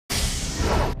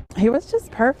He was just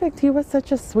perfect. He was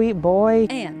such a sweet boy.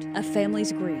 And a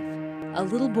family's grief. A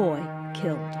little boy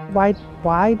killed.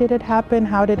 Why did it happen?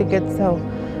 How did it get so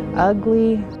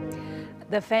ugly?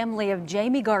 The family of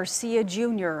Jamie Garcia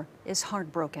Jr. is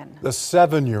heartbroken. The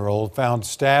 7-year-old found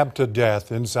stabbed to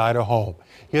death inside a home.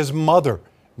 His mother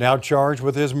now charged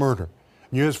with his murder.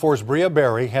 News 4's Bria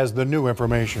Berry has the new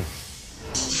information.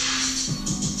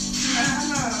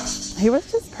 He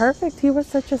was just perfect. He was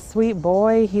such a sweet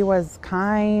boy. He was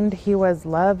kind. He was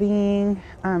loving.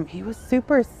 He was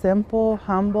super simple,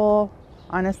 humble.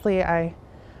 Honestly, I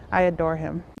adore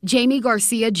him. Jamie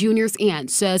Garcia Jr.'s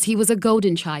aunt says he was a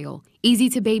golden child, easy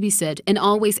to babysit and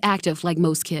always active like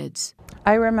most kids.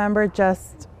 I remember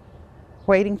just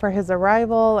waiting for his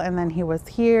arrival, and then he was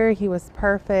here. He was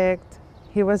perfect.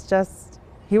 He was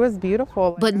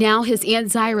beautiful. But now his Aunt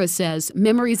Zyra says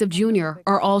memories of Junior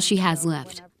are all she has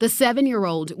left. The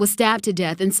 7-year-old was stabbed to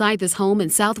death inside this home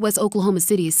in southwest Oklahoma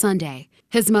City Sunday.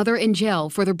 His mother in jail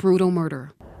for the brutal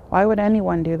murder. Why would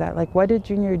anyone do that? Like, what did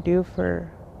Junior do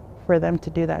for them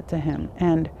to do that to him?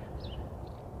 And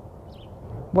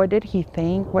what did he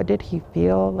think? What did he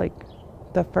feel? Like,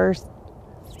 the first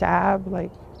stab,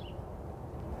 like,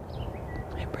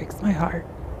 it breaks my heart.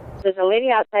 There's a lady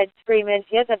outside screaming.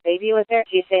 She has a baby with her.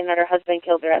 She's saying that her husband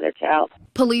killed her other child.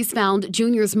 Police found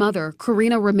Junior's mother,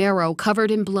 Karina Romero,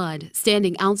 covered in blood,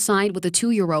 standing outside with a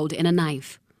 2-year-old and a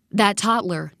knife. That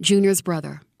toddler, Junior's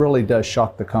brother. It really does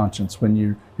shock the conscience when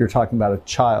you're talking about a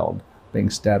child being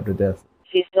stabbed to death.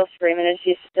 She's still screaming, and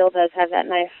she still does have that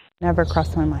knife. Never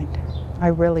crossed my mind. I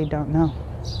really don't know.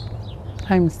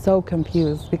 I'm so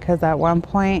confused because at one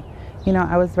point, you know,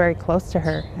 I was very close to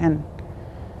her, and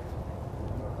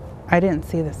I didn't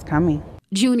see this coming.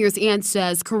 Junior's aunt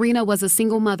says Karina was a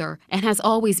single mother and has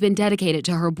always been dedicated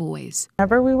to her boys.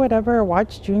 Whenever we would ever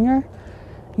watch Junior,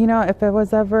 you know, if it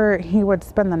was ever he would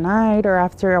spend the night, or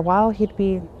after a while he'd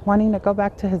be wanting to go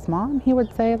back to his mom, he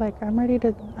would say, like, I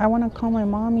want to call my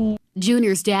mommy.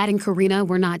 Junior's dad and Karina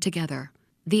were not together.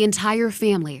 The entire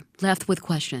family left with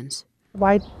questions.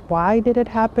 Why did it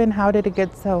happen? How did it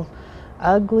get so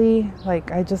ugly?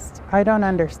 Like, I don't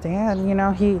understand. You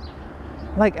know,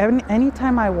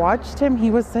 anytime I watched him,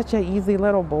 he was such an easy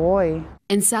little boy.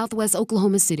 In southwest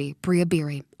Oklahoma City, Bria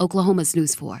Berry, Oklahoma's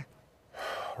News 4.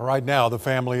 Right now, the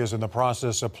family is in the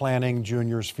process of planning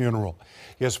Junior's funeral.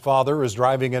 His father is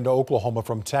driving into Oklahoma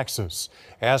from Texas.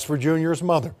 As for Junior's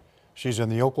mother, she's in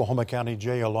the Oklahoma County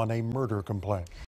Jail on a murder complaint.